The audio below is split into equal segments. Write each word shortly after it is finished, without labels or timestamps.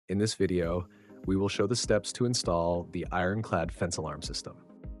In this video, we will show the steps to install the IRONCLAD Fence Alarm System.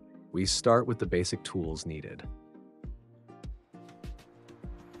 We start with the basic tools needed.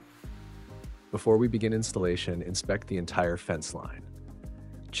 Before we begin installation, inspect the entire fence line.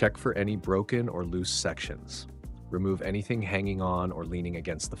 Check for any broken or loose sections. Remove anything hanging on or leaning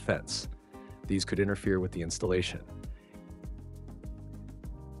against the fence. These could interfere with the installation.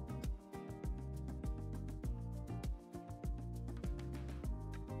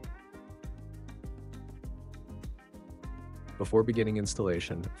 Before beginning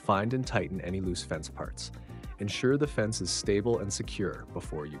installation, find and tighten any loose fence parts. Ensure the fence is stable and secure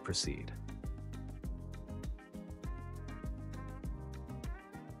before you proceed.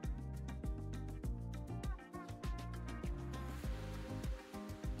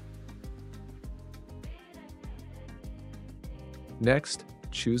 Next,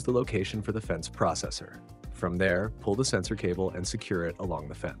 choose the location for the fence processor. From there, pull the sensor cable and secure it along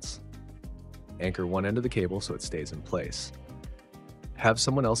the fence. Anchor one end of the cable so it stays in place. Have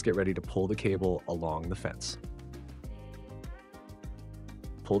someone else get ready to pull the cable along the fence.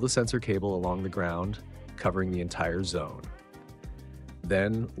 Pull the sensor cable along the ground, covering the entire zone.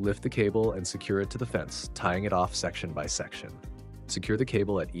 Then, lift the cable and secure it to the fence, tying it off section by section. Secure the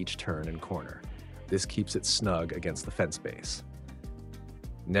cable at each turn and corner. This keeps it snug against the fence base.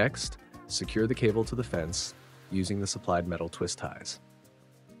 Next, secure the cable to the fence using the supplied metal twist ties.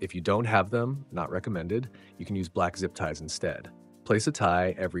 If you don't have them, not recommended, you can use black zip ties instead. Place a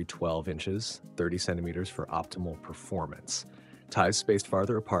tie every 12 inches, 30 centimeters for optimal performance. Ties spaced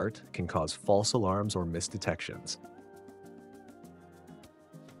farther apart can cause false alarms or misdetections.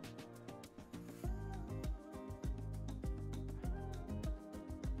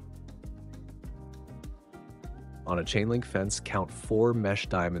 On a chain link fence, count 4 mesh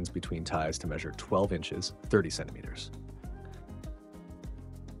diamonds between ties to measure 12 inches, 30 centimeters.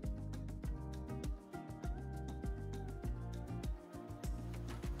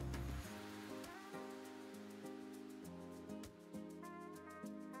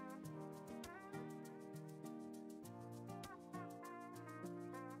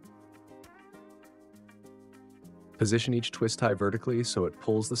 Position each twist tie vertically so it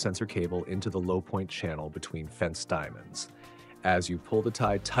pulls the sensor cable into the low point channel between fence diamonds. As you pull the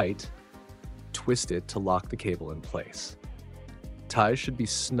tie tight, twist it to lock the cable in place. Ties should be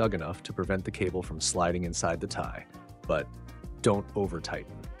snug enough to prevent the cable from sliding inside the tie, but don't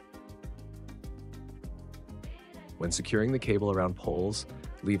over-tighten. When securing the cable around poles,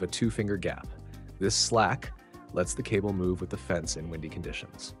 leave a 2-finger gap. This slack lets the cable move with the fence in windy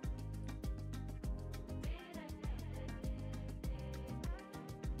conditions.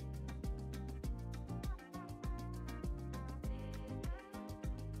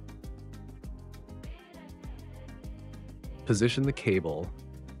 Position the cable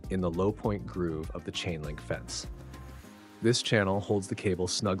in the low point groove of the chain link fence. This channel holds the cable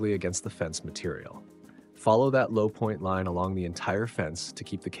snugly against the fence material. Follow that low point line along the entire fence to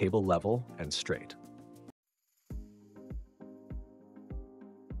keep the cable level and straight.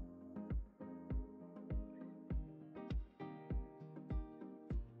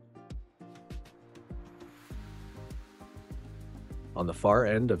 On the far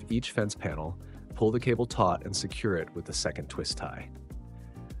end of each fence panel, pull the cable taut and secure it with the second twist tie.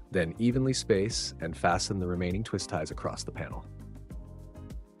 Then evenly space and fasten the remaining twist ties across the panel.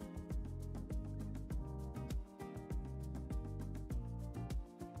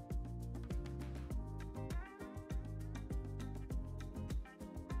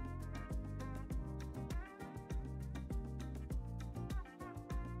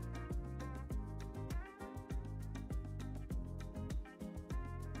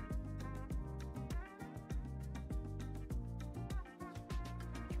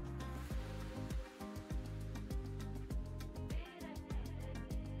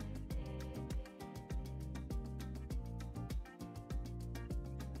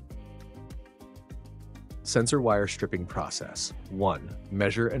 Sensor wire stripping process. 1.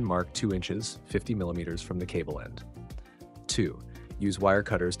 Measure and mark 2 inches, 50 millimeters from the cable end. 2. Use wire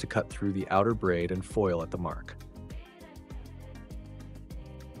cutters to cut through the outer braid and foil at the mark.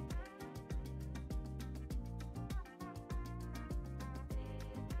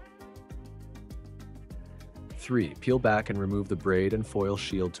 3. Peel back and remove the braid and foil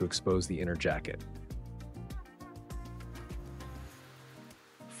shield to expose the inner jacket.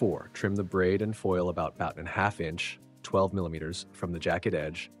 4. Trim the braid and foil about 1/2 inch, 12 millimeters, from the jacket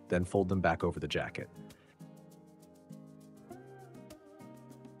edge, then fold them back over the jacket.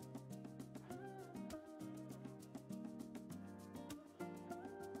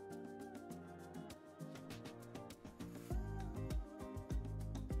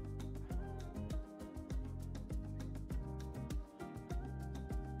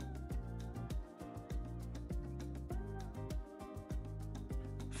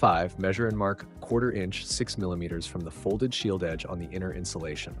 5. Measure and mark 1/4 inch 6 mm from the folded shield edge on the inner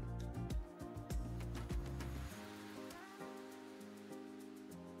insulation.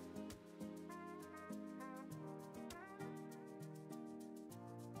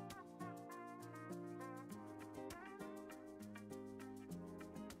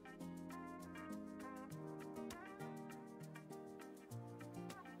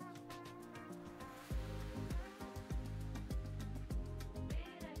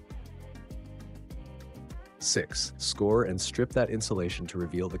 6. Score and strip that insulation to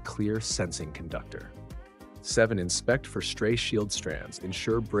reveal the clear sensing conductor. 7. Inspect for stray shield strands.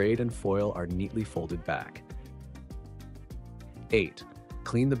 Ensure braid and foil are neatly folded back. 8.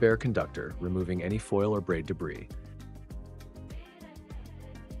 Clean the bare conductor, removing any foil or braid debris.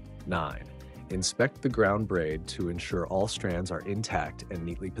 9. Inspect the ground braid to ensure all strands are intact and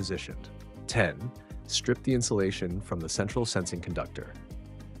neatly positioned. 10. Strip the insulation from the central sensing conductor.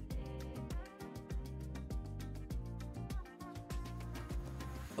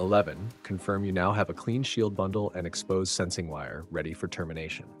 11. Confirm you now have a clean shield bundle and exposed sensing wire ready for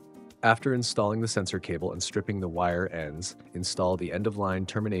termination. After installing the sensor cable and stripping the wire ends, install the end-of-line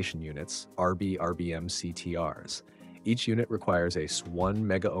termination units, RB RBMCTRs. Each unit requires a 1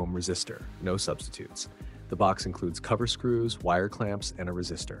 megaohm resistor, no substitutes. The box includes cover screws, wire clamps, and a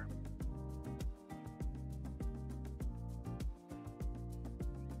resistor.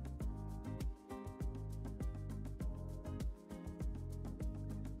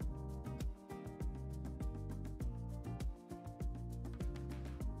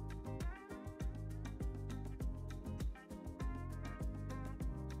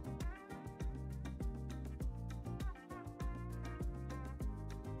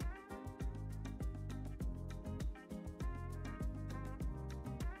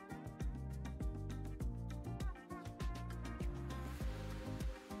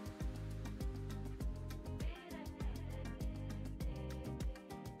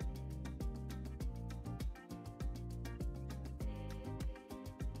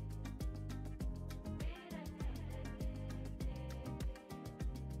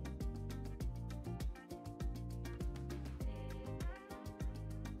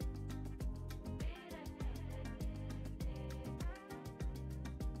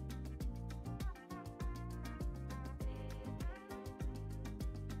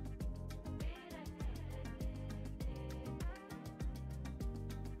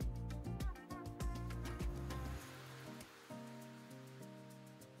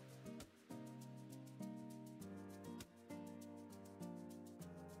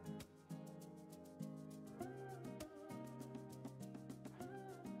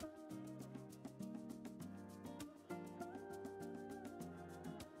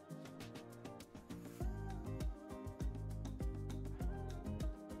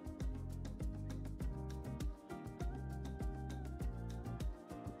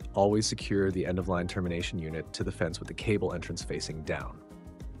 Always secure the end-of-line termination unit to the fence with the cable entrance facing down.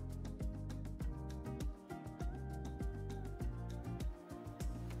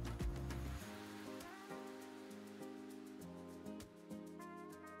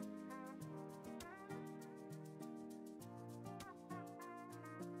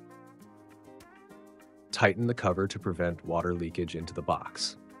 Tighten the cover to prevent water leakage into the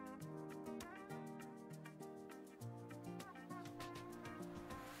box.